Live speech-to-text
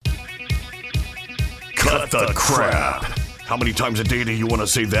Cut the crap. How many times a day do you want to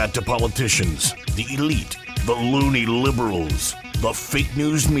say that to politicians, the elite, the loony liberals, the fake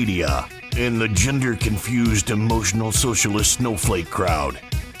news media, and the gender-confused emotional socialist snowflake crowd?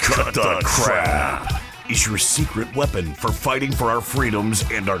 Cut the crap is your secret weapon for fighting for our freedoms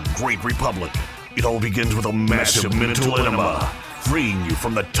and our great republic. It all begins with a massive mental enema, freeing you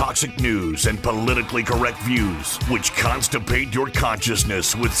from the toxic news and politically correct views, which constipate your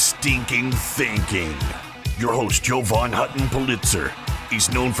consciousness with stinking thinking. Your host, Jovan Hutton Pulitzer.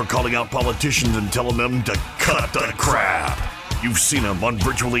 He's known for calling out politicians and telling them to cut the crap. You've seen him on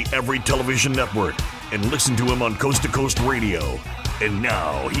virtually every television network and listened to him on Coast to Coast Radio. And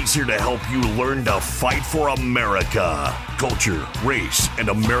now he's here to help you learn to fight for America. Culture, race, and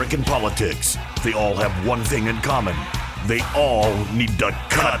American politics. They all have one thing in common. They all need to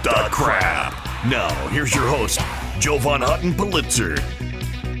cut the crap. Now, here's your host, Jovan Hutton Pulitzer.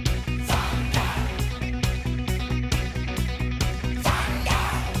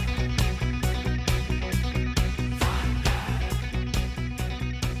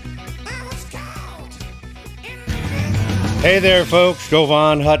 Hey there, folks.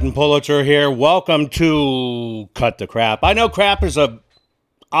 Jovan Hutton Pulitzer here. Welcome to Cut the Crap. I know crap is a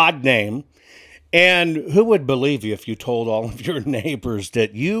odd name, and who would believe you if you told all of your neighbors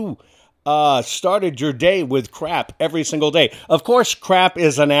that you started your day with crap every single day? Of course, crap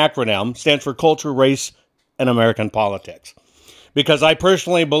is an acronym, stands for culture, race, and American politics. Because I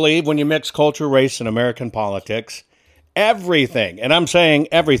personally believe when you mix culture, race, and American politics, everything, and I'm saying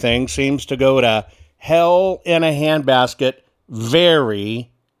everything, seems to go to hell in a handbasket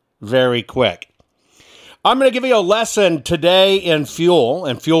very, very quick. I'm going to give you a lesson today in fuel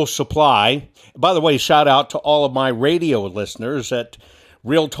and fuel supply. By the way, shout out to all of my radio listeners at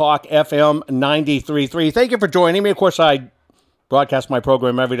Real Talk FM 93.3. Thank you for joining me. Of course, I broadcast my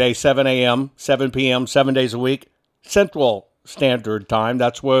program every day, 7 a.m., 7 p.m., 7 days a week, Central Standard Time.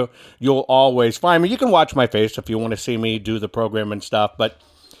 That's where you'll always find me. You can watch my face if you want to see me do the program and stuff, but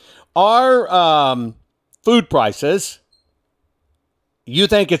our food prices, you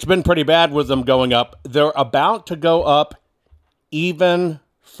think it's been pretty bad with them going up. They're about to go up even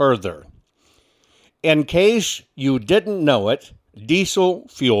further. In case you didn't know it, diesel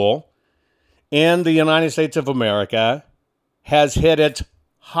fuel in the United States of America has hit its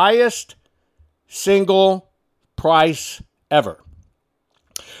highest single price ever.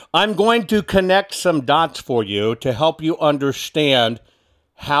 I'm going to connect some dots for you to help you understand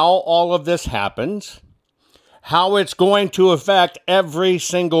how all of this happens, how it's going to affect every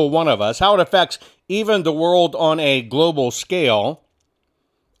single one of us, how it affects even the world on a global scale.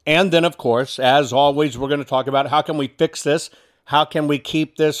 And then, of course, as always, we're going to talk about how can we fix this? How can we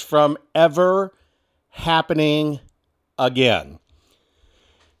keep this from ever happening again?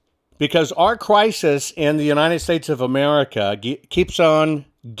 Because our crisis in the United States of America keeps on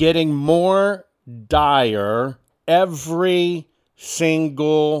getting more dire every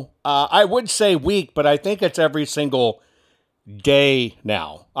single, I would say week, but I think it's every single day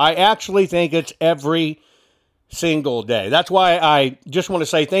now. I actually think it's every single day. That's why I just want to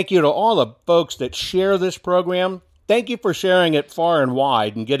say thank you to all the folks that share this program. Thank you for sharing it far and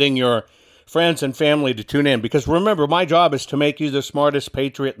wide and getting your friends and family to tune in. Because remember, my job is to make you the smartest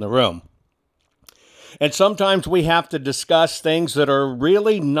patriot in the room. And sometimes we have to discuss things that are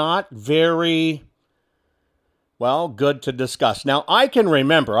really not very good to discuss. Now, I can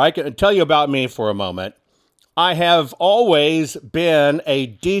tell you about me for a moment. I have always been a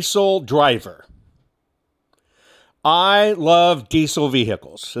diesel driver. I love diesel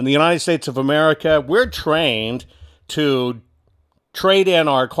vehicles. In the United States of America, we're trained to trade in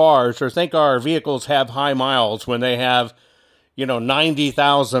our cars or think our vehicles have high miles when they have,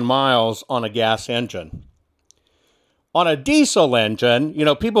 90,000 miles on a gas engine. On a diesel engine,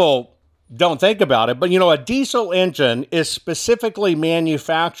 people don't think about it, but a diesel engine is specifically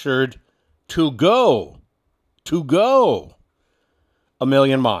manufactured to go 1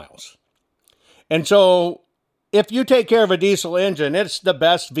 million miles. And so if you take care of a diesel engine, it's the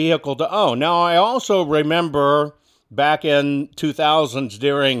best vehicle to own. Now, I also remember back in 2000s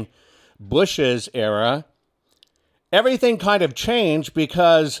during Bush's era, everything kind of changed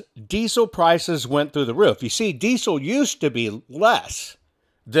because diesel prices went through the roof. You see, diesel used to be less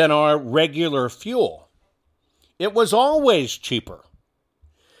than our regular fuel. It was always cheaper.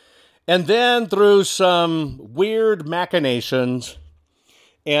 And then through some weird machinations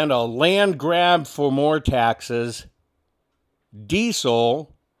and a land grab for more taxes,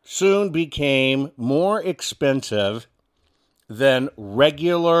 diesel soon became more expensive than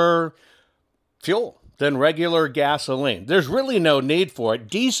regular fuel, than regular gasoline. There's really no need for it.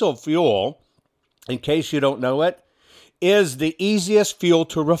 Diesel fuel in case you don't know it, is the easiest fuel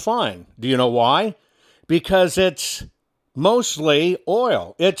to refine. Do you know why? Because it's mostly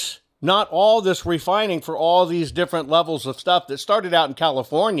oil. It's not all this refining for all these different levels of stuff that started out in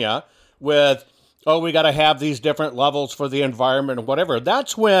California with, oh, we got to have these different levels for the environment and whatever.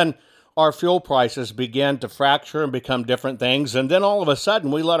 That's when our fuel prices began to fracture and become different things. And then all of a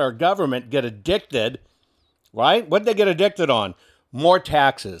sudden, we let our government get addicted, right? What did they get addicted on? More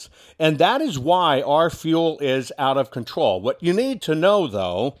taxes. And that is why our fuel is out of control. What you need to know,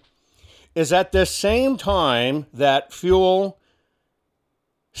 though, is at the same time that fuel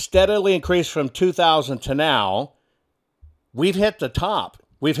steadily increased from 2000 to now, we've hit the top.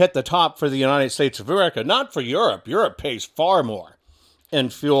 We've hit the top for the United States of America, not for Europe. Europe pays far more in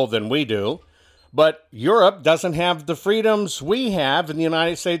fuel than we do, but Europe doesn't have the freedoms we have in the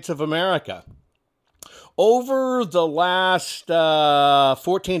United States of America. Over the last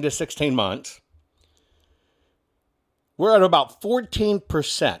 14 to 16 months, we're at about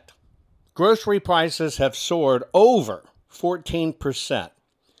 14%. Grocery prices have soared over 14%.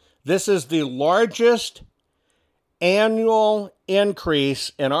 This is the largest annual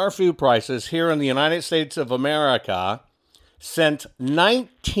increase in our food prices here in the United States of America since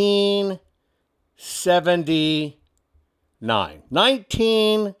 1979.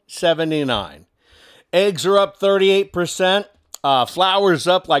 1979. Eggs are up 38%. Flour's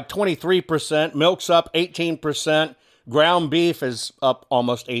up like 23%. Milk's up 18%. Ground beef is up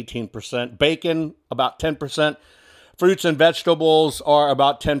almost 18%. Bacon, about 10%. Fruits and vegetables are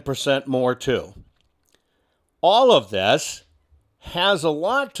about 10% more too. All of this has a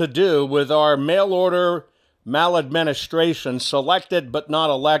lot to do with our mail order maladministration, selected but not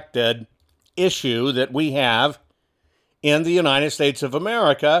elected issue that we have in the United States of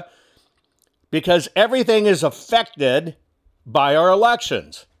America, because everything is affected by our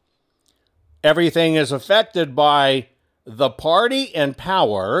elections. Everything is affected by the party in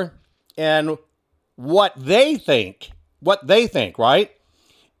power and what they think, right,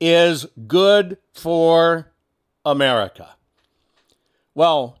 is good for America.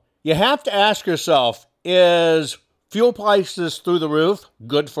 Well, you have to ask yourself, is fuel prices through the roof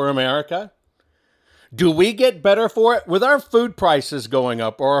good for America? Do we get better for it? With our food prices going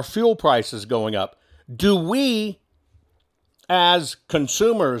up or our fuel prices going up, do we, as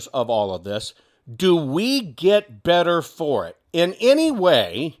consumers of all of this, do we get better for it? In any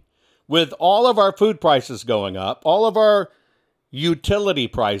way, with all of our food prices going up, all of our utility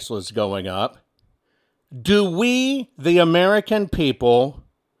prices going up, do we, the American people,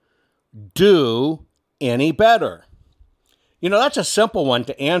 do any better? You know, that's a simple one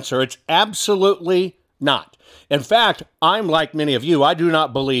to answer. It's absolutely not. In fact, I'm like many of you. I do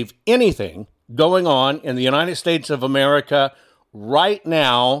not believe anything going on in the United States of America right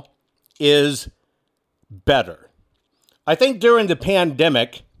now is better. I think during the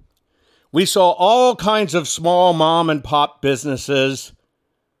pandemic, we saw all kinds of small mom and pop businesses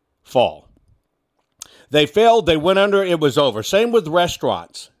fall. They failed, they went under, it was over. Same with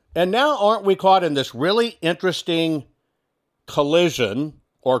restaurants. And now aren't we caught in this really interesting collision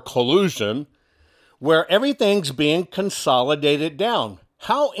or collusion where everything's being consolidated down?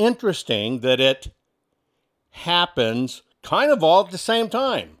 How interesting that it happens kind of all at the same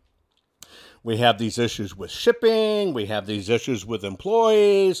time. We have these issues with shipping, we have these issues with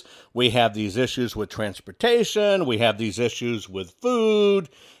employees, we have these issues with transportation, we have these issues with food,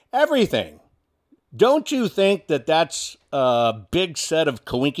 everything. Don't you think that that's a big set of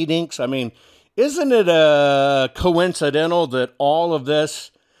coinkydinks? I mean, isn't it coincidental that all of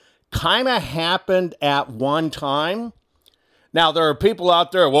this kind of happened at one time? Now, there are people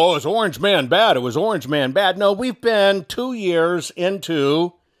out there, well, it was Orange Man bad. It was Orange Man bad. No, we've been 2 years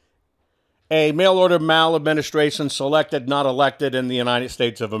into a mail-order maladministration, selected, not elected, in the United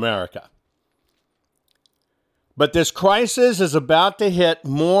States of America. But this crisis is about to hit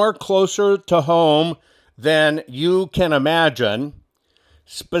more closer to home than you can imagine,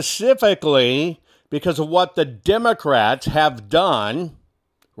 specifically because of what the Democrats have done,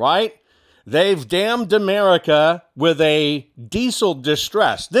 right? They've damned America with a diesel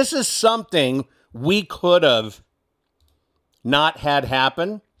distress. This is something we could have not had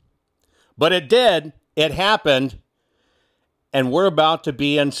happen, but it did. It happened. And we're about to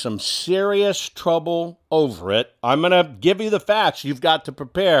be in some serious trouble over it. I'm going to give you the facts. You've got to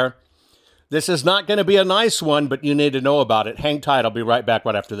prepare. This is not going to be a nice one, but you need to know about it. Hang tight. I'll be right back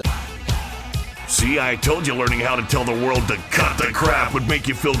right after this. See, I told you learning how to tell the world to cut the crap would make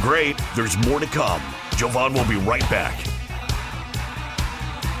you feel great. There's more to come. Jovan will be right back.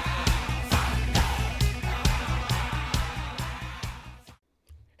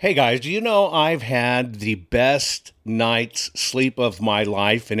 Hey guys, do you know I've had the best night's sleep of my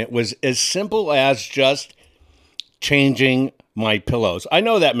life, and it was as simple as just changing my pillows. I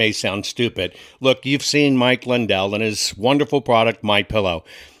know that may sound stupid. Look, you've seen Mike Lindell and his wonderful product, My Pillow.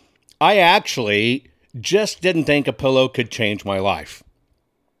 I actually just didn't think a pillow could change my life.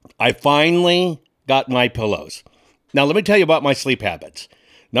 I finally got My Pillows. Now, let me tell you about my sleep habits.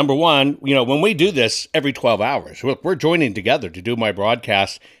 Number one, when we do this every 12 hours, look, we're joining together to do my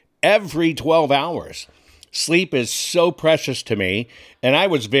broadcast every 12 hours. Sleep is so precious to me, and I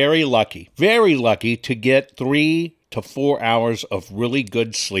was very lucky to get 3 to 4 hours of really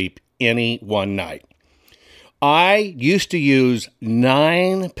good sleep any one night. I used to use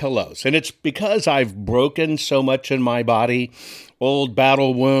 9 pillows, and it's because I've broken so much in my body, old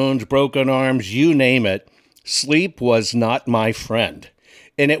battle wounds, broken arms, you name it. Sleep was not my friend.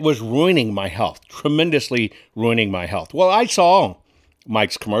 And it was ruining my health, tremendously ruining my health. Well, I saw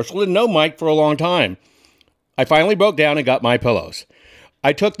Mike's commercial, didn't know Mike for a long time. I finally broke down and got My Pillows.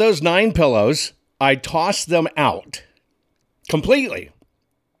 I took those 9 pillows, I tossed them out completely.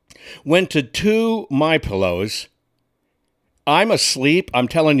 Went to 2 My Pillows. I'm asleep, I'm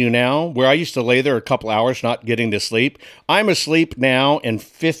telling you now, where I used to lay there a couple hours not getting to sleep. I'm asleep now in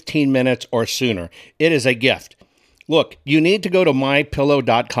 15 minutes or sooner. It is a gift. Look, you need to go to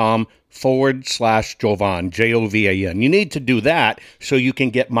mypillow.com/Jovan, Jovan. You need to do that so you can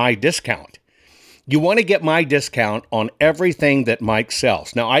get my discount. You want to get my discount on everything that Mike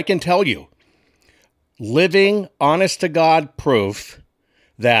sells. Now, I can tell you, living honest-to-God proof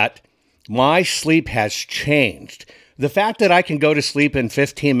that my sleep has changed. The fact that I can go to sleep in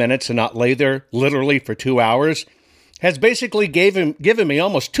 15 minutes and not lay there literally for 2 hours has basically given me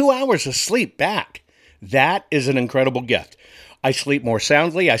almost 2 hours of sleep back. That is an incredible gift. I sleep more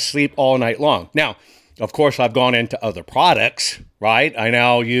soundly. I sleep all night long. Now, of course, I've gone into other products, right? I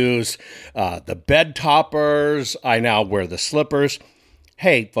now use the bed toppers. I now wear the slippers.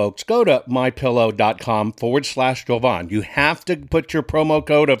 Hey, folks, go to mypillow.com/Jovan. You have to put your promo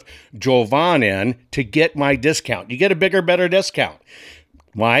code of Jovan in to get my discount. You get a bigger, better discount.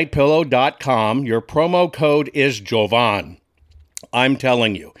 mypillow.com. Your promo code is Jovan. I'm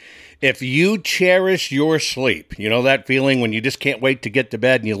telling you. If you cherish your sleep, you know that feeling when you just can't wait to get to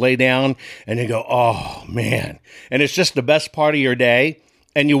bed and you lay down and you go, oh man, and it's just the best part of your day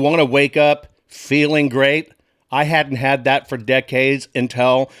and you want to wake up feeling great. I hadn't had that for decades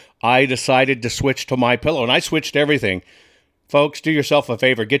until I decided to switch to My Pillow, and I switched everything. Folks, do yourself a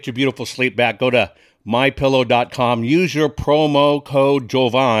favor, get your beautiful sleep back. Go to mypillow.com, use your promo code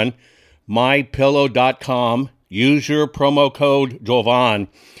Jovan, mypillow.com, use your promo code Jovan.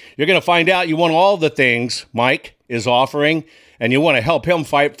 You're going to find out you want all the things Mike is offering, and you want to help him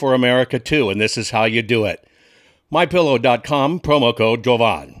fight for America too, and this is how you do it. MyPillow.com, promo code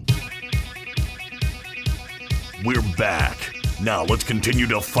Jovan. We're back. Now let's continue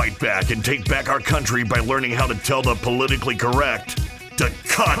to fight back and take back our country by learning how to tell the politically correct to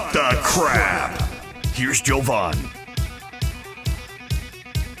cut the crap. Here's Jovan.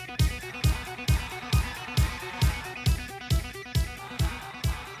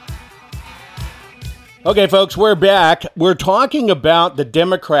 Okay, folks, we're back. We're talking about the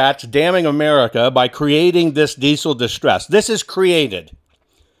Democrats damning America by creating this diesel distress. This is created.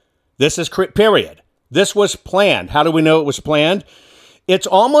 Period. This was planned. How do we know it was planned? It's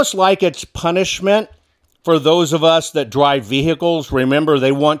almost like it's punishment for those of us that drive vehicles. Remember,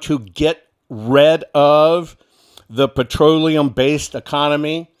 they want to get rid of the petroleum-based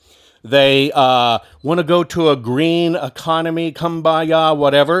economy. They want to go to a green economy, kumbaya,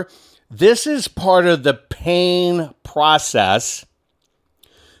 whatever. This is part of the pain process.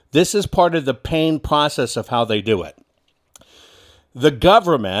 This is part of the pain process of how they do it. The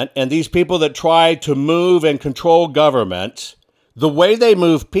government and these people that try to move and control government, the way they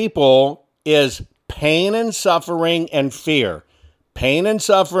move people is pain and suffering and fear. Pain and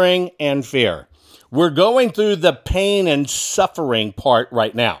suffering and fear. We're going through the pain and suffering part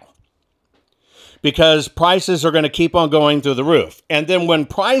right now, because prices are going to keep on going through the roof. And then when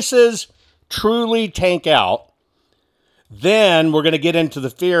prices truly tank out, then we're going to get into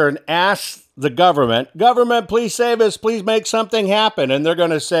the fear and ask the government, please save us, please make something happen. And they're going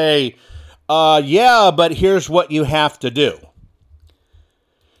to say, yeah, but here's what you have to do.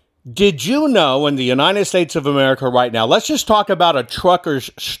 Did you know in the United States of America right now, let's just talk about a truckers'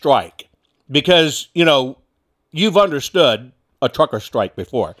 strike, because, you've understood a trucker strike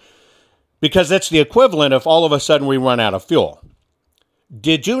before. Because it's the equivalent if all of a sudden we run out of fuel.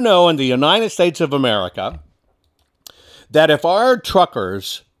 Did you know in the United States of America that if our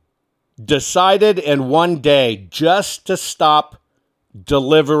truckers decided in one day just to stop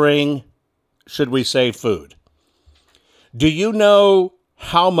delivering, should we say, food. Do you know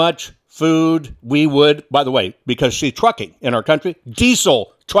how much food we would, by the way, because see, trucking in our country,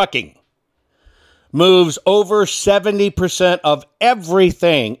 diesel trucking moves over 70% of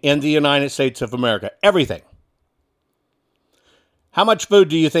everything in the United States of America. Everything. How much food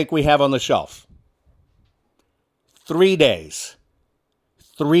do you think we have on the shelf? 3 days.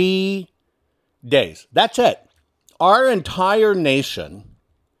 3 days. That's it. Our entire nation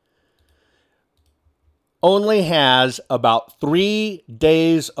only has about 3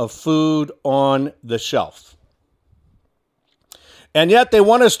 days of food on the shelf. And yet they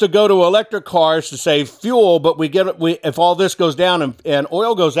want us to go to electric cars to save fuel, but if all this goes down and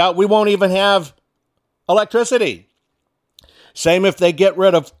oil goes out, we won't even have electricity. Same if they get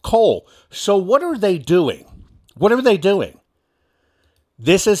rid of coal. So what are they doing? What are they doing?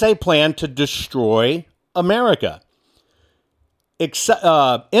 This is a plan to destroy America.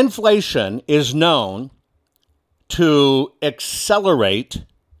 Inflation is known to accelerate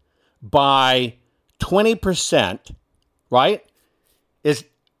by 20%, right? Is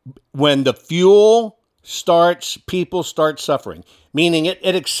when the fuel starts, people start suffering, meaning it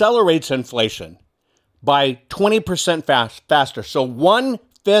accelerates inflation by 20% faster. So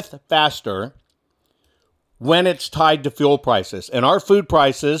 1/5 faster when it's tied to fuel prices. And our food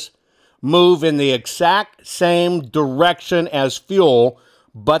prices move in the exact same direction as fuel,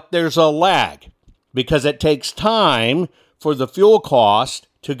 but there's a lag because it takes time for the fuel cost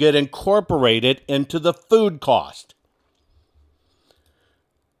to get incorporated into the food cost.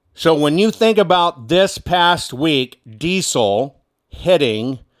 So when you think about this past week, diesel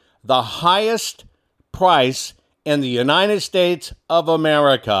hitting the highest price in the United States of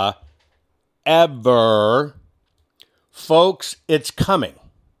America ever, folks, it's coming.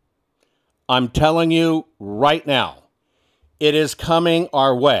 I'm telling you right now, it is coming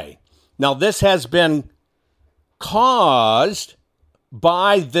our way. Now, this has been caused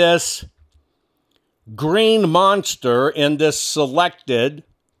by this green monster in this selected,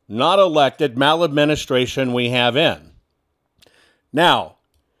 not elected, maladministration we have in. Now,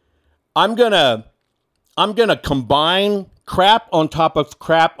 I'm gonna combine crap on top of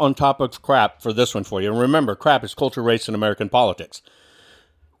crap on top of crap for this one for you. And remember, crap is culture, race, and American politics.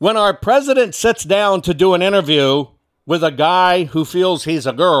 When our president sits down to do an interview with a guy who feels he's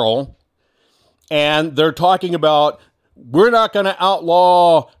a girl, and they're talking about, we're not going to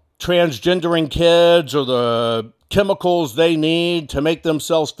outlaw transgendering kids or the chemicals they need to make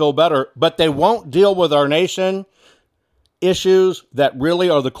themselves feel better, but they won't deal with our nation issues that really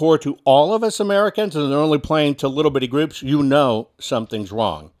are the core to all of us Americans, and they're only playing to little bitty groups, you know something's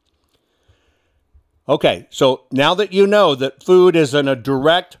wrong. Okay, so now that you know that food is in a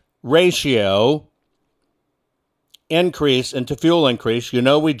direct ratio increase into fuel increase, you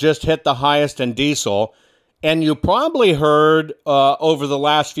know we just hit the highest in diesel, and you probably heard over the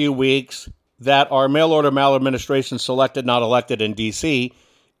last few weeks that our mail-order maladministration selected, not elected in D.C.,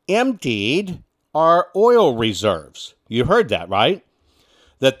 emptied our oil reserves. You heard that, right?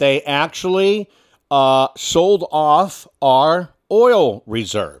 That they actually sold off our oil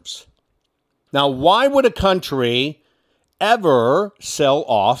reserves. Now, why would a country ever sell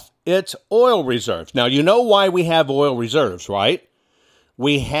off its oil reserves? Now, you know why we have oil reserves, right?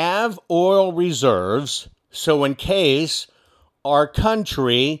 We have oil reserves so in case our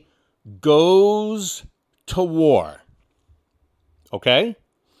country goes to war. Okay?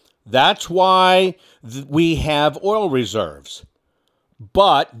 That's why we have oil reserves.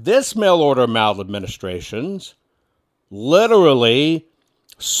 But this mail-order maladministrations literally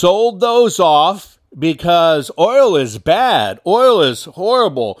sold those off because oil is bad. Oil is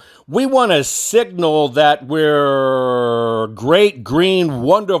horrible. We want to signal that we're great, green,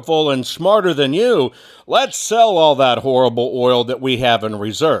 wonderful, and smarter than you. Let's sell all that horrible oil that we have in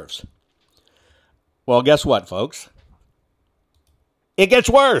reserves. Well, guess what, folks? It gets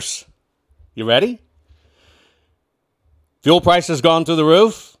worse. You ready? Fuel prices gone through the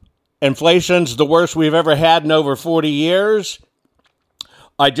roof. Inflation's the worst we've ever had in over 40 years.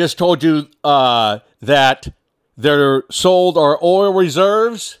 I just told you that they're sold our oil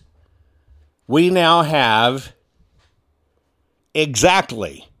reserves. We now have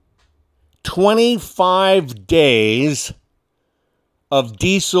exactly 25 days of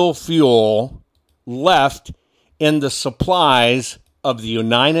diesel fuel left in the supplies of the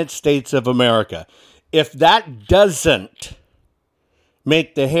United States of America. If that doesn't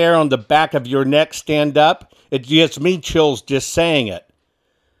make the hair on the back of your neck stand up, it gives me chills just saying it.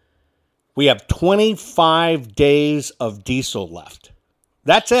 We have 25 days of diesel left.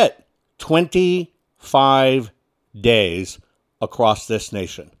 That's it. 25 days across this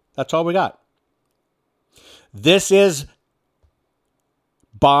nation. That's all we got. This is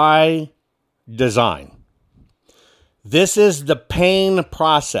by design. This is the pain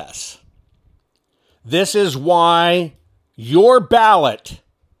process. This is why your ballot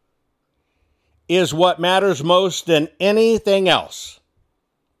is what matters most than anything else.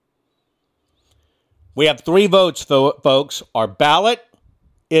 We have 3 votes, folks. Our ballot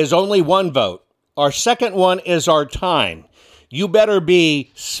is only 1 vote. Our second one is our time. You better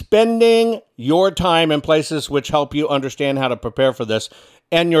be spending your time in places which help you understand how to prepare for this.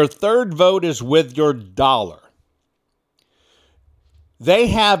 And your third vote is with your dollar. They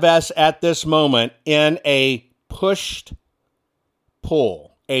have us at this moment in a push-pull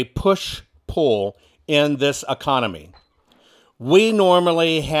in this economy. We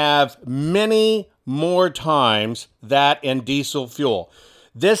normally have many more times that in diesel fuel.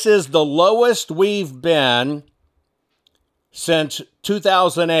 This is the lowest we've been since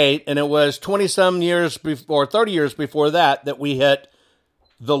 2008, and it was 20-some years before, 30 years before that we hit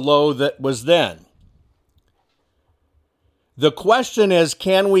the low that was then. The question is,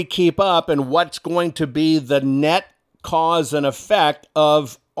 can we keep up, and what's going to be the net cause and effect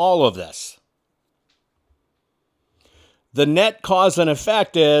of all of this? The net cause and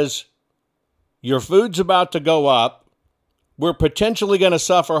effect is your food's about to go up, we're potentially going to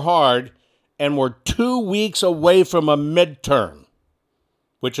suffer hard, and we're 2 weeks away from a midterm,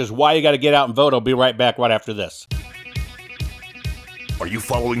 which is why you got to get out and vote. I'll be right back right after this. Are you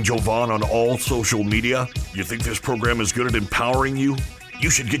following Jovan on all social media? You think this program is good at empowering you? You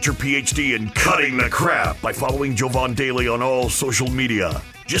should get your PhD in cutting the crap by following Jovan daily on all social media.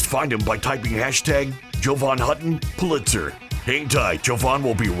 Just find him by typing hashtag Jovan Hutton Pulitzer. Hang tight, Jovan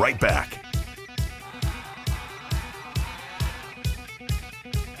will be right back.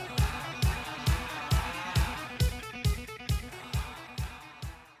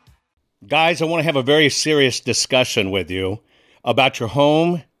 Guys, I want to have a very serious discussion with you about your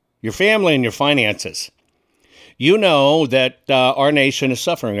home, your family, and your finances. You know that our nation is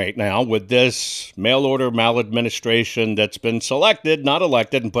suffering right now with this mail-order maladministration that's been selected, not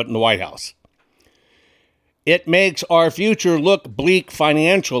elected, and put in the White House. It makes our future look bleak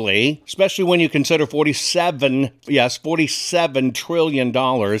financially, especially when you consider $47 trillion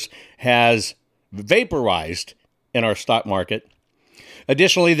has vaporized in our stock market.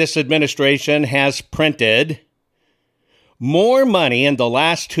 Additionally, this administration has printed more money in the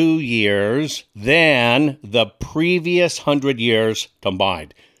last 2 years than the previous 100 years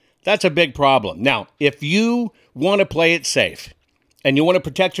combined. That's a big problem. Now, if you want to play it safe and you want to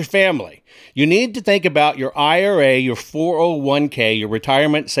protect your family, you need to think about your IRA, your 401k, your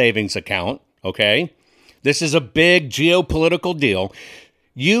retirement savings account, okay? This is a big geopolitical deal.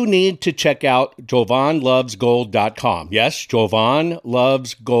 You need to check out JovanLovesGold.com. Yes,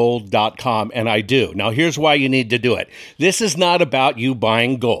 JovanLovesGold.com, and I do. Now, here's why you need to do it. This is not about you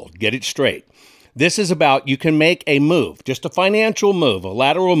buying gold. Get it straight. This is about you can make a move, just a financial move, a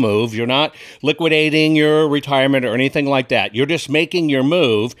lateral move. You're not liquidating your retirement or anything like that. You're just making your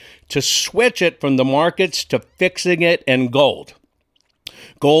move to switch it from the markets to fixing it in gold.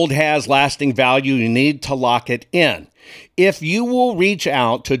 Gold has lasting value. You need to lock it in. If you will reach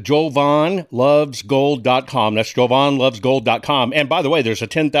out to JovanLovesGold.com, that's JovanLovesGold.com. And by the way, there's a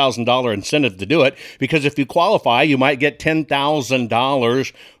 $10,000 incentive to do it, because if you qualify, you might get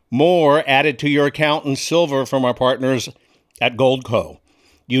 $10,000 more added to your account in silver from our partners at Goldco.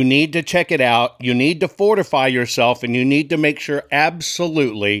 You need to check it out. You need to fortify yourself, and you need to make sure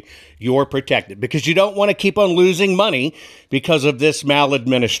absolutely you're protected, because you don't want to keep on losing money because of this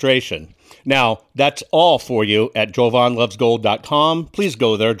maladministration. Now, that's all for you at JovanLovesGold.com. Please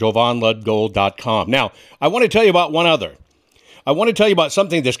go there, JovanLovesGold.com. Now, I want to tell you about one other. I want to tell you about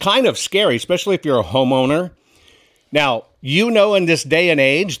something that's kind of scary, especially if you're a homeowner. Now, you know in this day and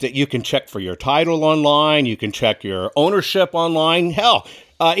age that you can check for your title online, you can check your ownership online. Hell,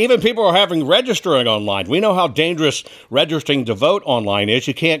 even people are having registering online. We know how dangerous registering to vote online is.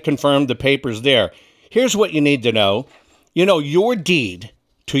 You can't confirm the papers there. Here's what you need to know. You know, your deed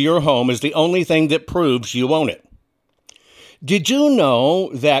to your home is the only thing that proves you own it. Did you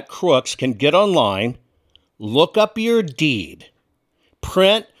know that crooks can get online, look up your deed,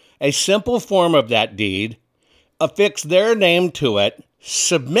 print a simple form of that deed, affix their name to it,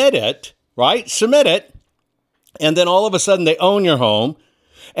 submit it, right? Submit it, and then all of a sudden they own your home,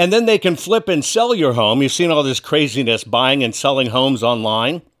 and then they can flip and sell your home. You've seen all this craziness buying and selling homes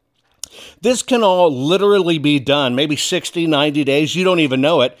online. This can all literally be done, maybe 60, 90 days, you don't even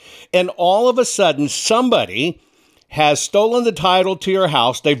know it, and all of a sudden somebody has stolen the title to your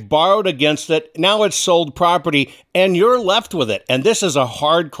house. They've borrowed against it. Now it's sold property, and you're left with it. And this is a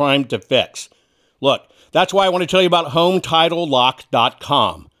hard crime to fix. Look, that's why I want to tell you about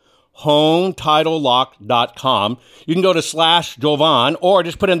HomeTitleLock.com. HomeTitleLock.com. You can go to /Jovan or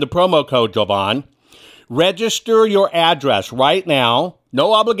just put in the promo code Jovan. Register your address right now.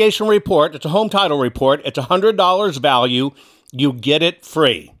 No obligation report. It's a home title report. It's $100 value. You get it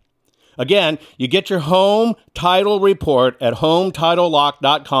free. Again, you get your home title report at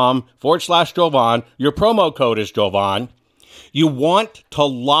HomeTitleLock.com /Jovan. Your promo code is Jovan. You want to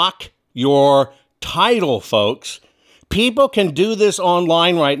lock your title, folks. People can do this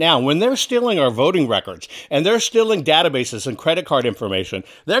online right now. When they're stealing our voting records and they're stealing databases and credit card information,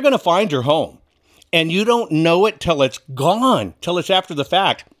 they're going to find your home. And you don't know it till it's gone, till it's after the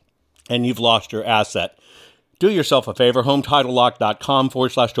fact, and you've lost your asset. Do yourself a favor, HomeTitleLock.com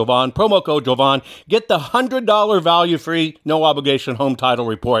 /Jovan, promo code Jovan. Get the $100 value free, no obligation home title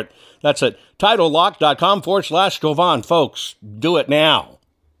report. That's it, TitleLock.com /Jovan. Folks, do it now.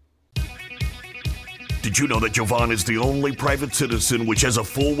 Did you know that Jovan is the only private citizen which has a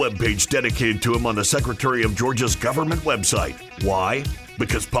full webpage dedicated to him on the Secretary of Georgia's government website? Why?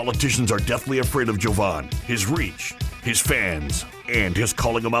 Because politicians are deathly afraid of Jovan, his reach, his fans, and his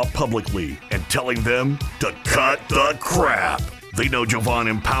calling them out publicly and telling them to cut the crap. They know Jovan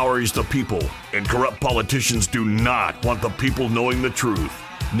empowers the people, and corrupt politicians do not want the people knowing the truth.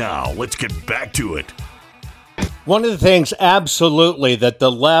 Now, let's get back to it. One of the things absolutely that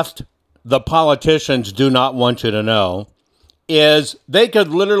the left, the politicians do not want you to know is they could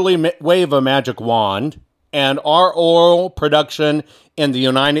literally wave a magic wand and our oil production in the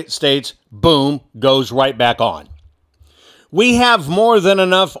United States, boom, goes right back on. We have more than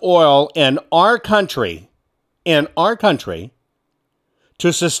enough oil in our country, to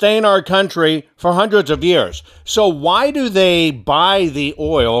sustain our country for hundreds of years. So why do they buy the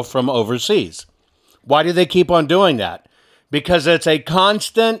oil from overseas? Why do they keep on doing that? Because it's a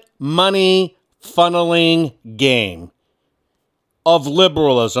constant money funneling game of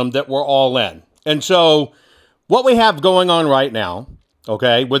liberalism that we're all in. And so what we have going on right now,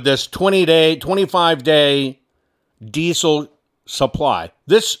 okay, with this 25-day diesel supply,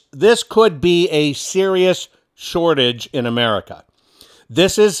 this could be a serious shortage in America.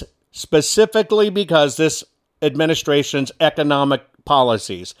 This is specifically because this administration's economic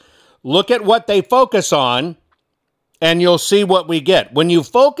policies. Look at what they focus on, and you'll see what we get. When you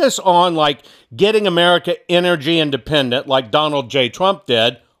focus on like getting America energy independent like Donald J. Trump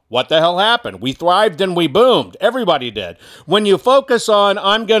did, what the hell happened? We thrived and we boomed. Everybody did. When you focus on,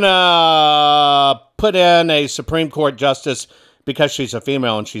 I'm going to put in a Supreme Court justice because she's a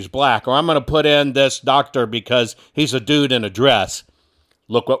female and she's black, or I'm going to put in this doctor because he's a dude in a dress,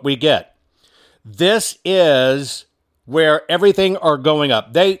 look what we get. This is where everything are going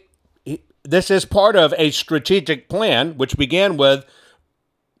up. This is part of a strategic plan, which began with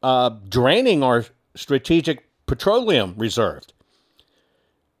draining our strategic petroleum reserve.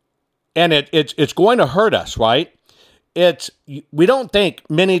 And it's going to hurt us, right? We don't think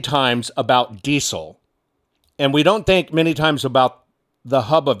many times about diesel, and we don't think many times about the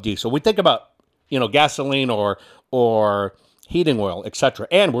hub of diesel. We think about, gasoline or heating oil, etc.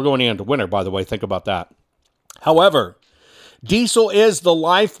 And we're going into winter, by the way. Think about that. However, diesel is the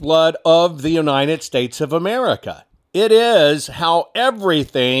lifeblood of the United States of America. It is how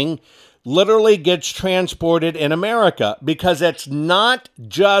everything literally gets transported in America, because it's not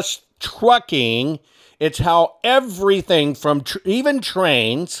just trucking, it's how everything from even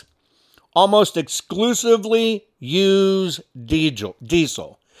trains almost exclusively use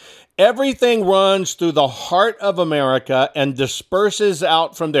diesel. Everything runs through the heart of America and disperses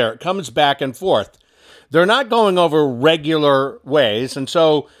out from there. It comes back and forth. They're not going over regular ways. And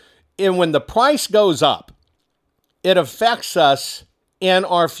so when the price goes up, it affects us in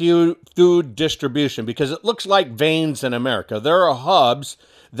our food distribution, because it looks like veins in America. There are hubs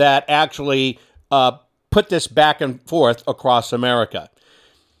that actually put this back and forth across America.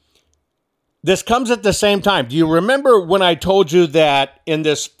 This comes at the same time. Do you remember when I told you that in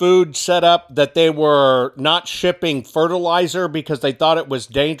this food setup that they were not shipping fertilizer because they thought it was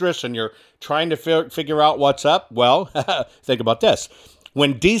dangerous, and you're trying to figure out what's up? Well, think about this.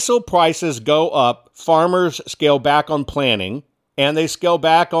 When diesel prices go up, farmers scale back on planting and they scale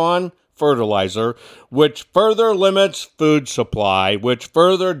back on fertilizer, which further limits food supply, which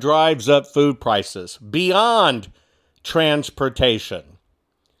further drives up food prices beyond transportation.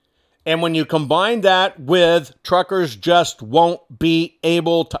 And when you combine that with truckers just won't be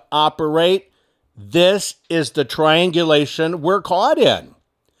able to operate, this is the triangulation we're caught in.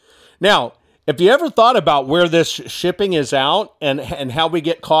 Now, If you ever thought about where this shipping is out and how we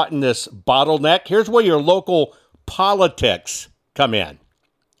get caught in this bottleneck, here's where your local politics come in.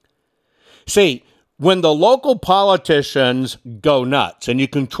 See, when the local politicians go nuts and you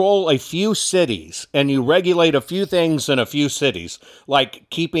control a few cities and you regulate a few things in a few cities, like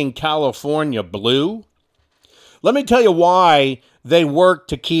keeping California blue, let me tell you why they work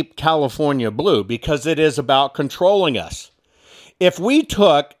to keep California blue, because it is about controlling us. If we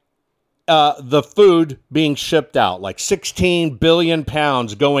took the food being shipped out, like 16 billion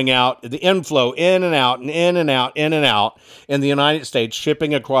pounds going out, the inflow in and out and in and out, in and out in the United States,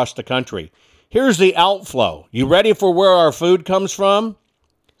 shipping across the country. Here's the outflow. You ready for where our food comes from?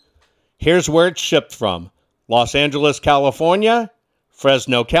 Here's where it's shipped from. Los Angeles, California,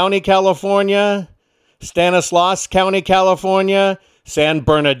 Fresno County, California, Stanislaus County, California, San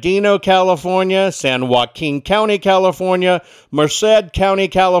Bernardino, California, San Joaquin County, California, Merced County,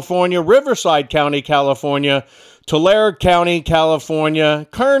 California, Riverside County, California, Tulare County, California,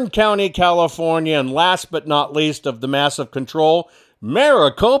 Kern County, California, and last but not least of the massive control,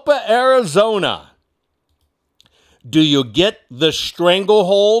 Maricopa, Arizona. Do you get the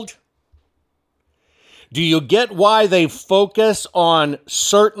stranglehold? Do you get why they focus on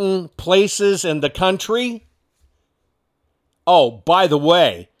certain places in the country? Oh, by the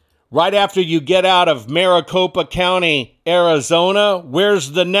way, right after you get out of Maricopa County, Arizona,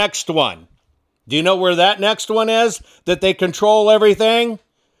 where's the next one? Do you know where that next one is that they control everything?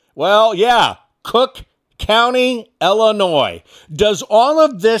 Well, yeah, Cook County, Illinois. Does all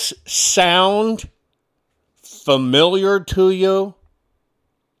of this sound familiar to you?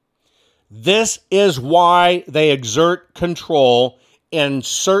 This is why they exert control in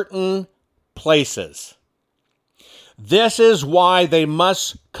certain places. This is why they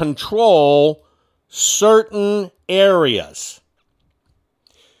must control certain areas.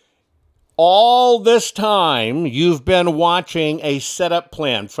 All this time, you've been watching a setup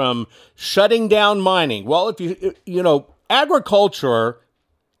plan from shutting down mining. Well, if agriculture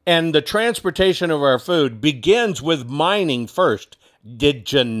and the transportation of our food begins with mining first.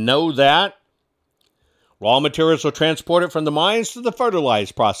 Did you know that? Raw materials are transported from the mines to the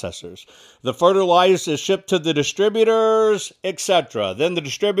fertilized processors. The fertilized is shipped to the distributors, etc. Then the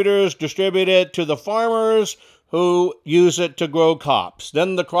distributors distribute it to the farmers who use it to grow crops.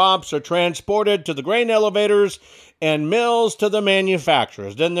 Then the crops are transported to the grain elevators and mills to the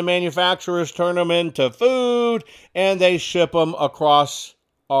manufacturers. Then the manufacturers turn them into food and they ship them across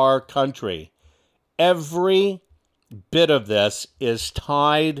our country. Every bit of this is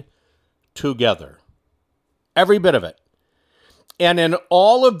tied together. Every bit of it. And in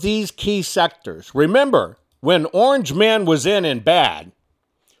all of these key sectors, remember, when Orange Man was in bad,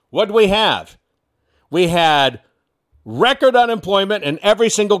 what did we have? We had record unemployment in every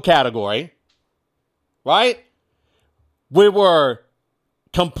single category, right? We were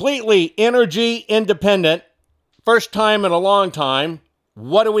completely energy independent, first time in a long time.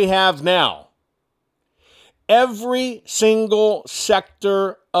 What do we have now? Every single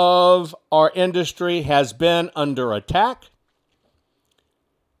sector of our industry has been under attack,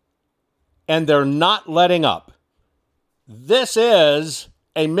 and they're not letting up. This is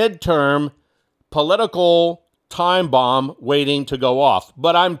a midterm political time bomb waiting to go off.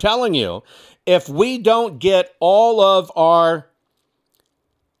 But I'm telling you, if we don't get all of our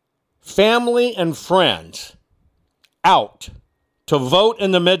family and friends out to vote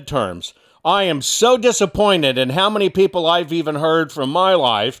in the midterms, I am so disappointed in how many people I've even heard from my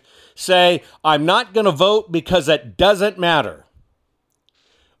life say, I'm not going to vote because it doesn't matter.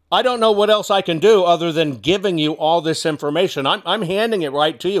 I don't know what else I can do other than giving you all this information. I'm handing it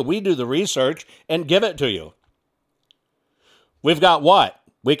right to you. We do the research and give it to you. We've got what?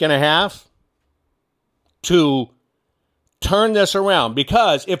 Week and a half to turn this around,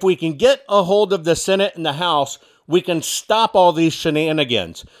 because if we can get a hold of the Senate and the House, we can stop all these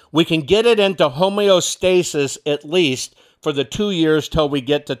shenanigans. We can get it into homeostasis at least for the 2 years till we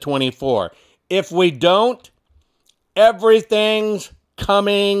get to 24. If we don't, everything's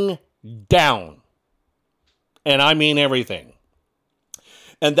coming down. And I mean everything.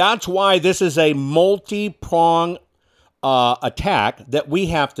 And that's why this is a multi-pronged attack that we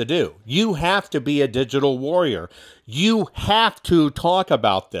have to do. You have to be a digital warrior. You have to talk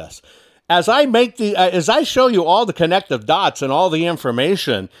about this. As I show you all the connective dots and all the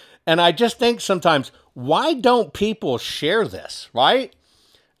information, and I just think sometimes, why don't people share this, right?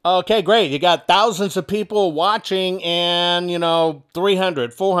 Okay, great. You got thousands of people watching and,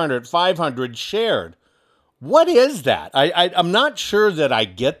 300, 400, 500 shared. What is that? I'm not sure that I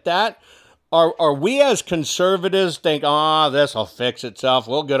get that. Are we as conservatives think, this will fix itself,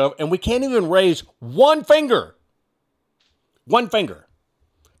 we'll get over, and we can't even raise one finger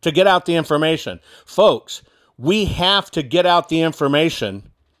to get out the information. Folks, we have to get out the information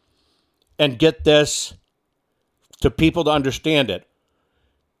and get this to people to understand it.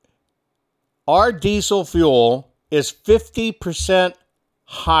 Our diesel fuel is 50%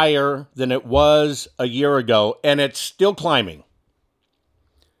 higher than it was a year ago, and it's still climbing.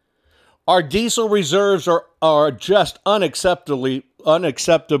 Our diesel reserves are just unacceptably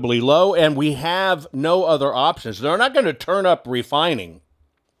low, and we have no other options. They're not going to turn up refining.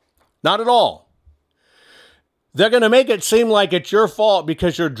 Not at all. They're going to make it seem like it's your fault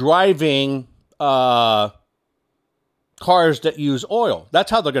because you're driving cars that use oil.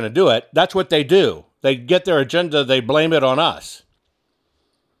 That's how they're going to do it. That's what they do. They get their agenda, they blame it on us.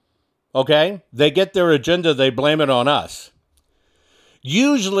 Okay? They get their agenda, they blame it on us.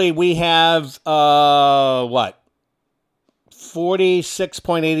 Usually we have,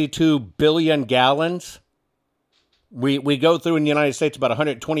 46.82 billion gallons. We go through in the United States about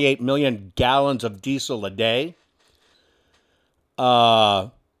 128 million gallons of diesel a day.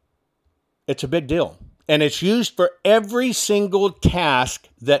 It's a big deal. And it's used for every single task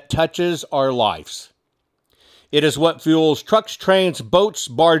that touches our lives. It is what fuels trucks, trains, boats,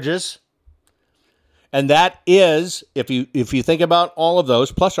 barges. And that is, if you think about all of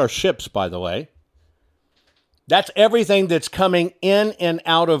those, plus our ships, by the way, that's everything that's coming in and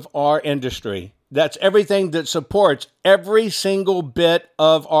out of our industry. That's everything that supports every single bit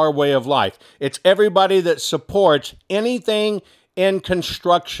of our way of life. It's everybody that supports anything in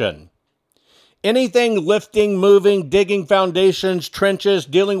construction. Anything lifting, moving, digging foundations, trenches,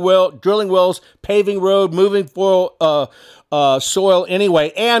 drilling wells, paving road, moving soil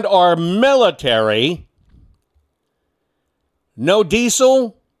anyway, and our military. No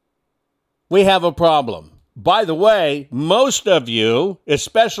diesel, we have a problem. By the way, most of you,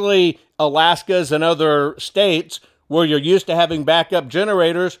 especially Alaska's and other states where you're used to having backup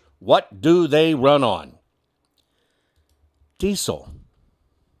generators, what do they run on? Diesel.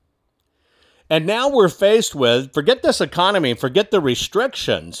 And now we're faced with, forget this economy, forget the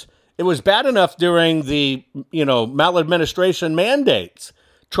restrictions. It was bad enough during the, maladministration mandates.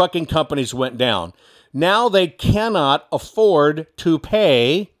 Trucking companies went down. Now they cannot afford to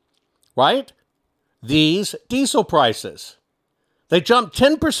pay, right, these diesel prices. They jumped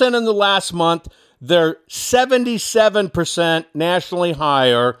 10% in the last month. They're 77% nationally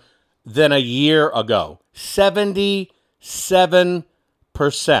higher than a year ago. 77%.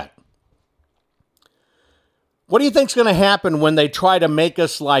 What do you think is going to happen when they try to make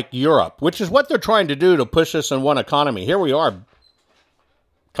us like Europe, which is what they're trying to do to push us in one economy? Here we are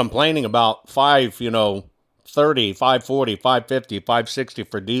complaining about 530, 540, 550, 560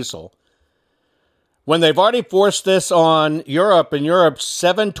 for diesel. When they've already forced this on Europe, and Europe's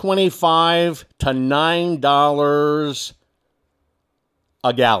 $7.25 to $9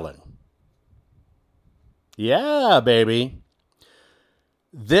 a gallon. Yeah, baby.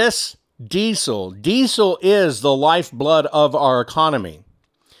 This Diesel is the lifeblood of our economy.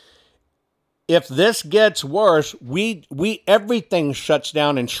 If this gets worse, everything shuts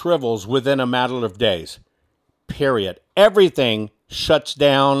down and shrivels within a matter of days. Period. Everything shuts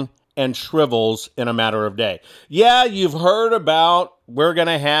down and shrivels in a matter of days. Yeah, you've heard about we're going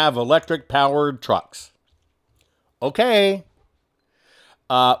to have electric-powered trucks. Okay.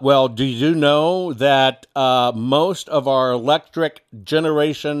 Well, do you know that most of our electric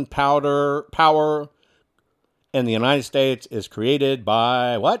generation power in the United States is created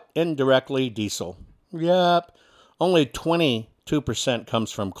by what? Indirectly, diesel. Yep. Only 22%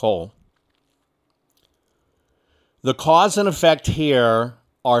 comes from coal. The cause and effect here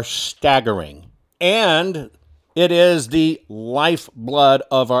are staggering. And it is the lifeblood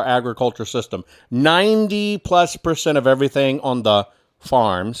of our agriculture system. 90+% of everything on the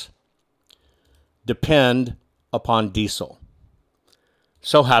farms depend upon diesel.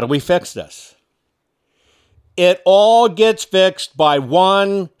 So how do we fix this? It all gets fixed by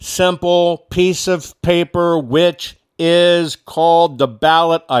one simple piece of paper, which is called the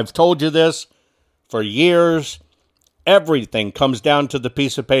ballot. I've told you this for years. Everything comes down to the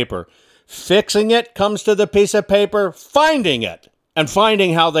piece of paper. Fixing it comes to the piece of paper. Finding it and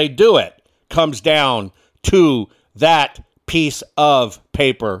finding how they do it comes down to that piece of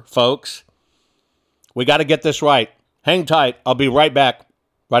paper, folks. We got to get this right. Hang tight. I'll be right back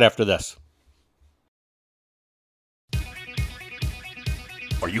right after this.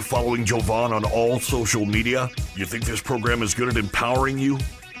 Are you following Jovan on all social media? You think this program is good at empowering you?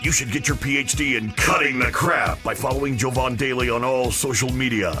 You should get your PhD in cutting the crap by following Jovan daily on all social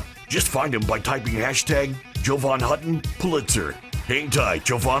media. Just find him by typing hashtag Jovan Hutton Pulitzer. Hang tight,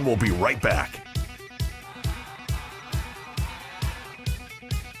 Jovan will be right back.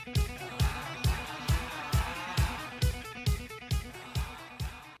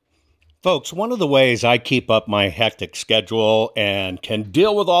 Folks, one of the ways I keep up my hectic schedule and can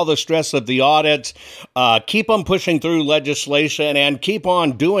deal with all the stress of the audits, keep on pushing through legislation, and keep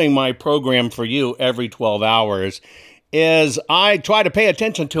on doing my program for you every 12 hours is I try to pay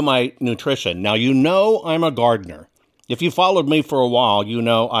attention to my nutrition. Now, you know I'm a gardener. If you followed me for a while, you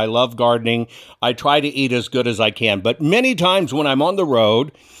know I love gardening. I try to eat as good as I can. But many times when I'm on the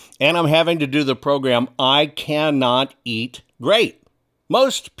road and I'm having to do the program, I cannot eat great.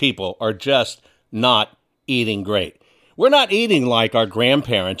 Most people are just not eating great. We're not eating like our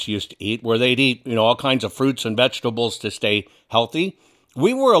grandparents used to eat, where they'd eat, all kinds of fruits and vegetables to stay healthy.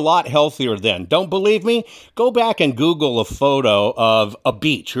 We were a lot healthier then. Don't believe me? Go back and Google a photo of a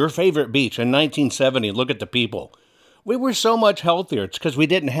beach, your favorite beach in 1970. Look at the people. We were so much healthier. It's because we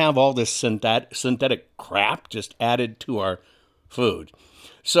didn't have all this synthetic crap just added to our food.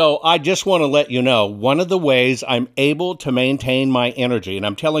 So I just want to let you know, one of the ways I'm able to maintain my energy, and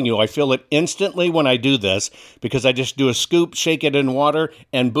I'm telling you, I feel it instantly when I do this, because I just do a scoop, shake it in water,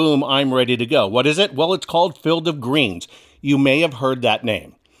 and boom, I'm ready to go. What is it? Well, it's called Field of Greens. You may have heard that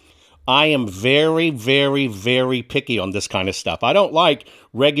name. I am very, very, very picky on this kind of stuff. I don't like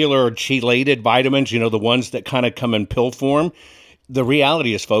regular chelated vitamins, the ones that kind of come in pill form. The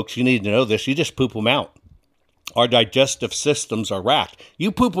reality is, folks, you need to know this, you just poop them out. Our digestive systems are racked.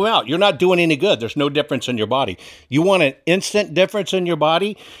 You poop them out. You're not doing any good. There's no difference in your body. You want an instant difference in your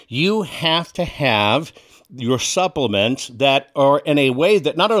body? You have to have your supplements that are in a way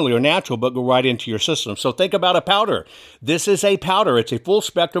that not only are natural, but go right into your system. So think about a powder. This is a powder. It's a full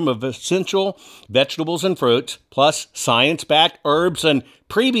spectrum of essential vegetables and fruits, plus science-backed herbs and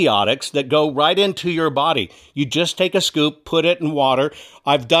prebiotics that go right into your body. You just take a scoop, put it in water.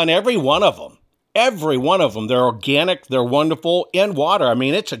 I've done every one of them. Every one of them. They're organic. They're wonderful in water. I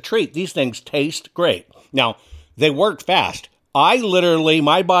mean, it's a treat. These things taste great. Now, they work fast.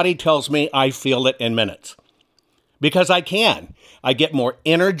 My body tells me I feel it in minutes because I can. I get more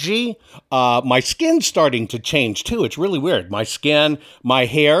energy. My skin's starting to change too. It's really weird. My skin, my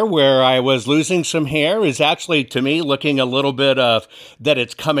hair, where I was losing some hair, is actually, to me, looking a little bit of that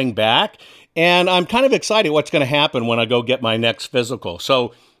it's coming back. And I'm kind of excited what's going to happen when I go get my next physical.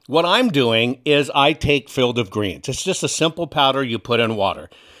 So what I'm doing is I take Field of Greens. It's just a simple powder you put in water.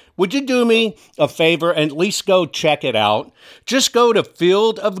 Would you do me a favor and at least go check it out? Just go to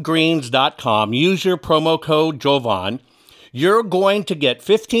fieldofgreens.com. Use your promo code Jovan. You're going to get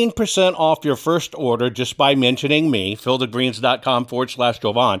 15% off your first order just by mentioning me,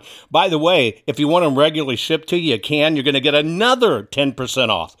 fieldofgreens.com/Jovan. By the way, if you want them regularly shipped to you, you can. You're going to get another 10%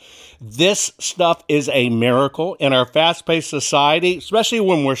 off. This stuff is a miracle in our fast-paced society, especially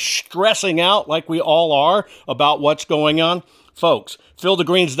when we're stressing out like we all are about what's going on. Folks,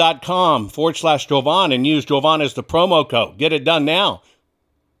 fieldofgreens.com/Jovan and use Jovan as the promo code. Get it done now.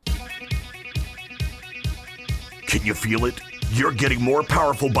 Can you feel it? You're getting more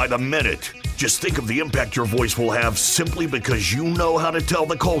powerful by the minute. Just think of the impact your voice will have simply because you know how to tell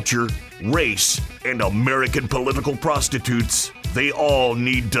the culture, race, and American political prostitutes they all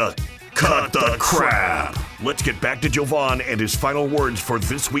need to cut the crap. Let's get back to Jovan and his final words for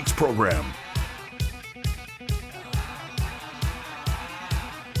this week's program.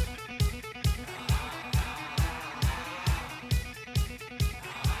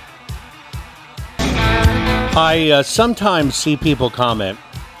 I sometimes see people comment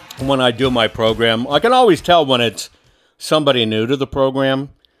when I do my program. I can always tell when it's somebody new to the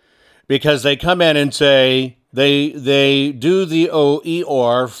program because they come in and say they do the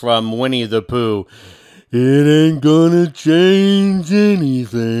OER from Winnie the Pooh. It ain't gonna change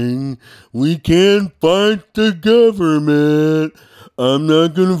anything. We can't fight the government. I'm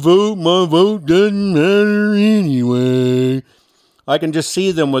not gonna vote. My vote doesn't matter anyway. I can just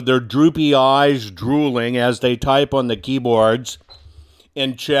see them with their droopy eyes drooling as they type on the keyboards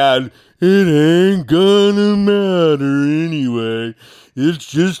and chat, it ain't gonna matter anyway. It's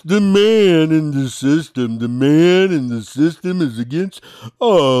just the man in the system. The man in the system is against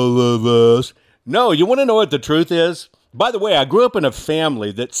all of us. No, you want to know what the truth is? By the way, I grew up in a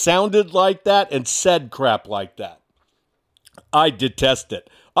family that sounded like that and said crap like that. I detest it.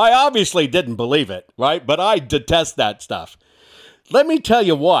 I obviously didn't believe it, right? But I detest that stuff. Let me tell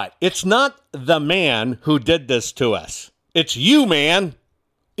you what, it's not the man who did this to us. It's you, man.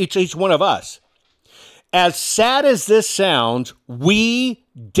 It's each one of us. As sad as this sounds, we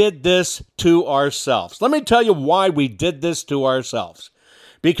did this to ourselves. Let me tell you why we did this to ourselves.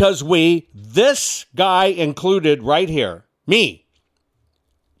 because this guy included right here, me,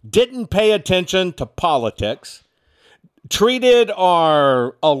 didn't pay attention to politics, treated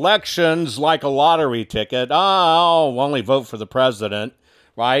our elections like a lottery ticket. I'll only vote for the president,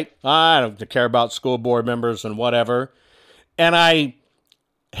 right? I don't care about school board members and whatever. And I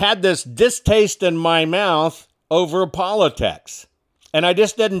had this distaste in my mouth over politics. And I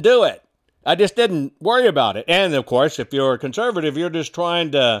just didn't do it. I just didn't worry about it. And of course, if you're a conservative, you're just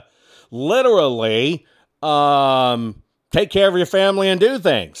trying to literally take care of your family and do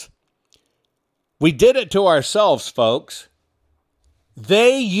things. We did it to ourselves, folks.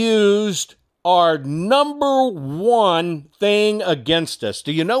 They used our number one thing against us.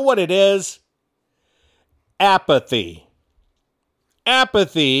 Do you know what it is? Apathy.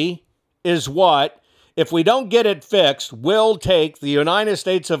 Apathy is what, if we don't get it fixed, will take the United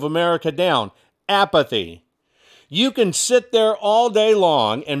States of America down. Apathy. You can sit there all day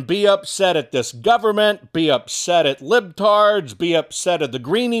long and be upset at this government, be upset at libtards, be upset at the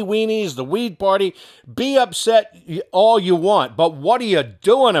greenie weenies, the weed party, be upset all you want. But what are you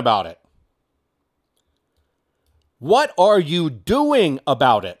doing about it? What are you doing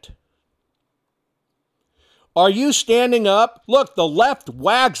about it? Are you standing up? Look, the left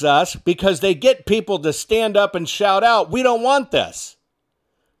wags us because they get people to stand up and shout out, we don't want this.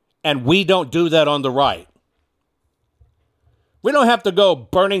 And we don't do that on the right. We don't have to go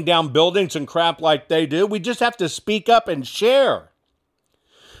burning down buildings and crap like they do. We just have to speak up and share.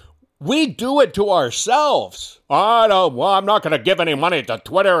 We do it to ourselves. I'm not going to give any money to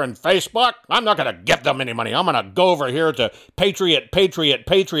Twitter and Facebook. I'm not going to give them any money. I'm going to go over here to Patriot,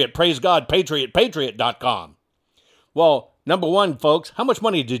 praise God, patriot.com. Well, number one, folks, how much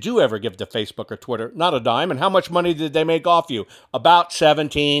money did you ever give to Facebook or Twitter? Not a dime. And how much money did they make off you? About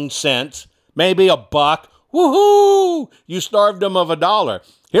 17 cents, maybe a buck. Woohoo! You starved them of $1.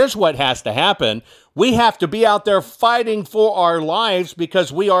 Here's what has to happen. We have to be out there fighting for our lives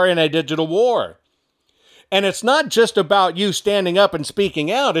because we are in a digital war. And it's not just about you standing up and speaking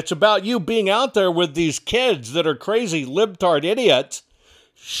out. It's about you being out there with these kids that are crazy libtard idiots,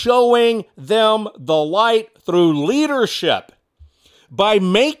 showing them the light through leadership. By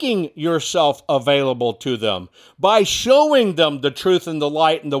making yourself available to them, by showing them the truth and the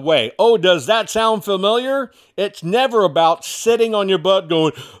light and the way. Oh, does that sound familiar? It's never about sitting on your butt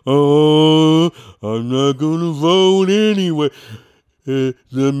going, oh, I'm not going to vote anyway. The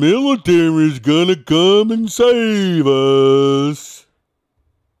military is going to come and save us.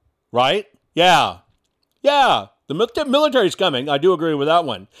 Right? Yeah. The military's coming. I do agree with that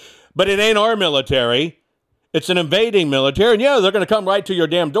one. But it ain't our military. It's an invading military, and yeah, they're going to come right to your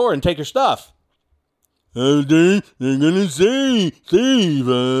damn door and take your stuff. They're going to save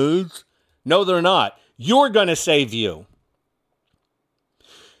us. No, they're not. You're going to save you.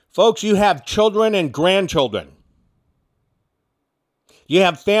 Folks, you have children and grandchildren. You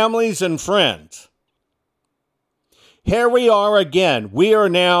have families and friends. Here we are again. We are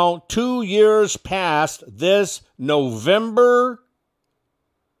now 2 years past this November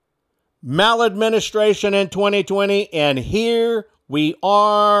maladministration in 2020, and here we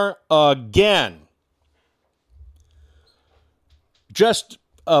are again. Just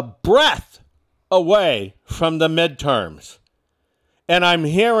a breath away from the midterms. And I'm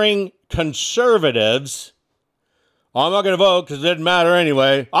hearing conservatives, I'm not going to vote because it didn't matter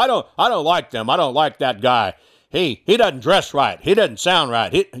anyway. I don't like them. I don't like that guy. He doesn't dress right. He doesn't sound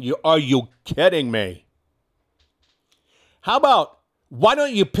right. Are you kidding me? How about, why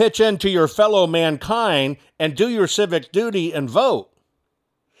don't you pitch into your fellow mankind and do your civic duty and vote?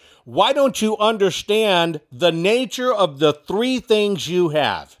 Why don't you understand the nature of the three things you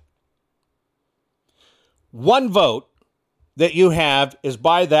have? One vote that you have is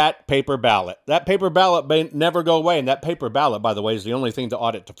by that paper ballot. That paper ballot may never go away, and that paper ballot, by the way, is the only thing to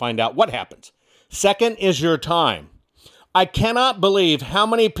audit to find out what happens. Second is your time. I cannot believe how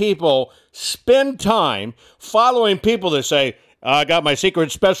many people spend time following people that say, I got my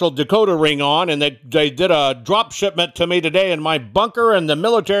secret special decoder ring on, and they did a drop shipment to me today in my bunker, and the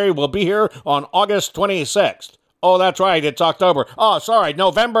military will be here on August 26th. Oh, that's right, it's October. Oh, sorry,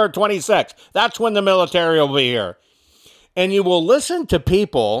 November 26th. That's when the military will be here. And you will listen to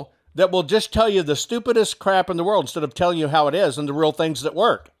people that will just tell you the stupidest crap in the world instead of telling you how it is and the real things that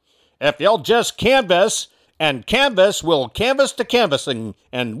work. If you'll just canvass, and canvass, we'll canvass the canvassing,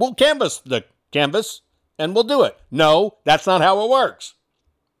 and we'll canvass the canvas, and we'll do it. No, that's not how it works.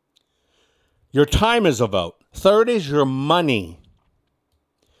 Your time is a vote. Third is your money.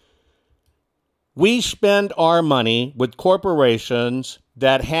 We spend our money with corporations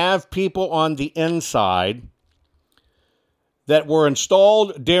that have people on the inside that were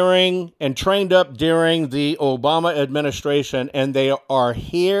installed during and trained up during the Obama administration, and they are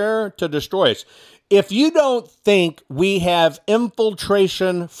here to destroy us. If you don't think we have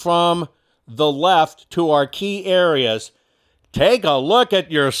infiltration from the left to our key areas, take a look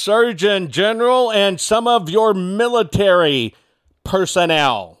at your Surgeon General and some of your military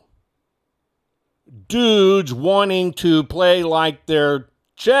personnel. Dudes wanting to play like they're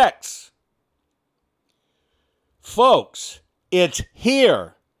checks. Folks, it's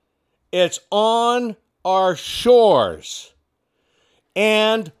here. It's on our shores.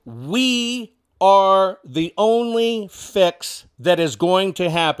 And we are the only fix that is going to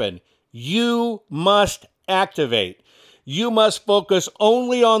happen. You must activate. You must focus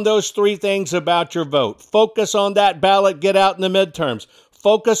only on those three things about your vote. Focus on that ballot, get out in the midterms.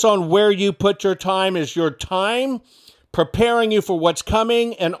 Focus on where you put your time. Is your time preparing you for what's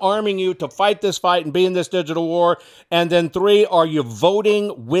coming and arming you to fight this fight and be in this digital war? And then 3, are you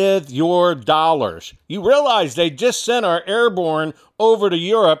voting with your dollars? You realize they just sent our airborne over to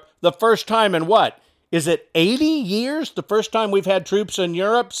Europe the first time in what? Is it 80 years? The first time we've had troops in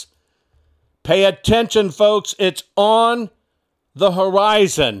Europe? Pay attention, folks. It's on the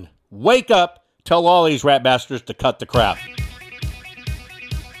horizon. Wake up. Tell all these rat bastards to cut the crap.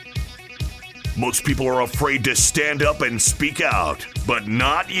 Most people are afraid to stand up and speak out, but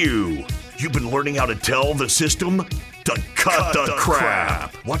not you. You've been learning how to tell the system to cut the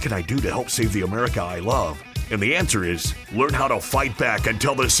crap. What can I do to help save the America I love? And the answer is learn how to fight back and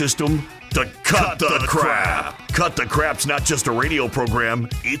tell the system to cut the crap. Cut the Crap's not just a radio program,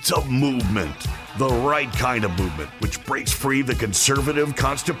 it's a movement. The right kind of movement, which breaks free the conservative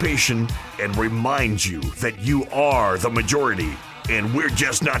constipation and reminds you that you are the majority. And we're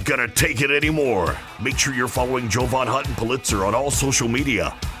just not gonna take it anymore. Make sure you're following Jovan Hutton Pulitzer on all social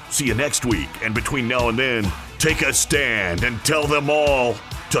media. See you next week, and between now and then, take a stand and tell them all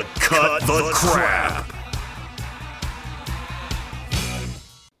to cut the crap.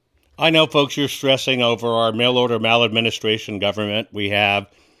 I know, folks, you're stressing over our mail-order maladministration government. We have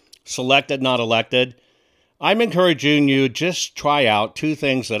selected, not elected. I'm encouraging you, just try out 2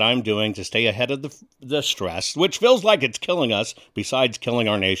 things that I'm doing to stay ahead of the stress, which feels like it's killing us, besides killing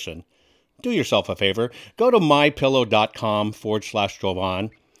our nation. Do yourself a favor. Go to mypillow.com/Jovan.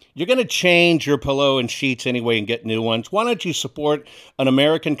 You're going to change your pillow and sheets anyway and get new ones. Why don't you support an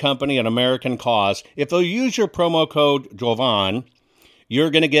American company, an American cause? If they'll use your promo code Jovan, you're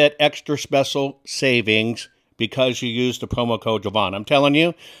going to get extra special savings because you used the promo code Jovan. I'm telling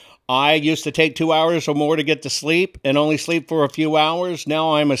you, I used to take 2 hours or more to get to sleep and only sleep for a few hours.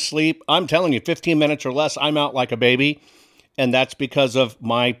 Now I'm asleep. I'm telling you, 15 minutes or less, I'm out like a baby. And that's because of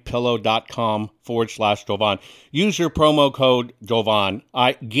mypillow.com/Jovan. Use your promo code Jovan.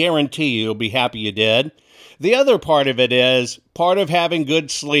 I guarantee you'll be happy you did. The other part of it is, part of having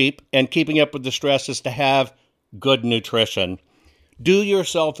good sleep and keeping up with the stress is to have good nutrition. Do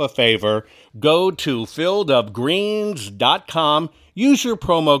yourself a favor. Go to fieldofgreens.com. Use your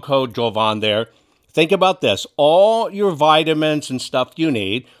promo code Jovan there. Think about this. All your vitamins and stuff you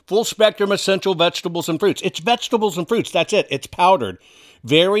need, full spectrum essential vegetables and fruits. It's vegetables and fruits. That's it. It's powdered.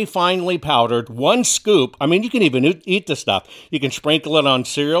 Very finely powdered. 1 scoop. I mean, you can even eat the stuff. You can sprinkle it on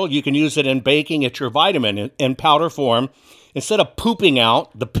cereal. You can use it in baking. It's your vitamin in powder form. Instead of pooping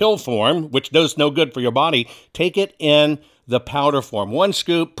out the pill form, which does no good for your body, take it in the powder form. 1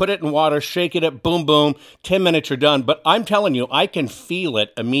 scoop, put it in water, shake it up, boom, boom, 10 minutes, you're done. But I'm telling you, I can feel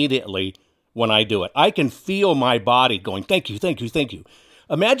it immediately when I do it. I can feel my body going, thank you, thank you, thank you.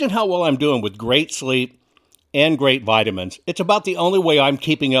 Imagine how well I'm doing with great sleep and great vitamins. It's about the only way I'm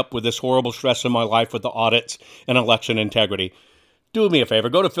keeping up with this horrible stress in my life with the audits and election integrity. Do me a favor.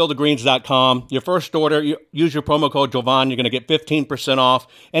 Go to fieldofgreens.com. Your first order, use your promo code Jovan. You're going to get 15% off.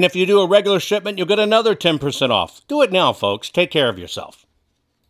 And if you do a regular shipment, you'll get another 10% off. Do it now, folks. Take care of yourself.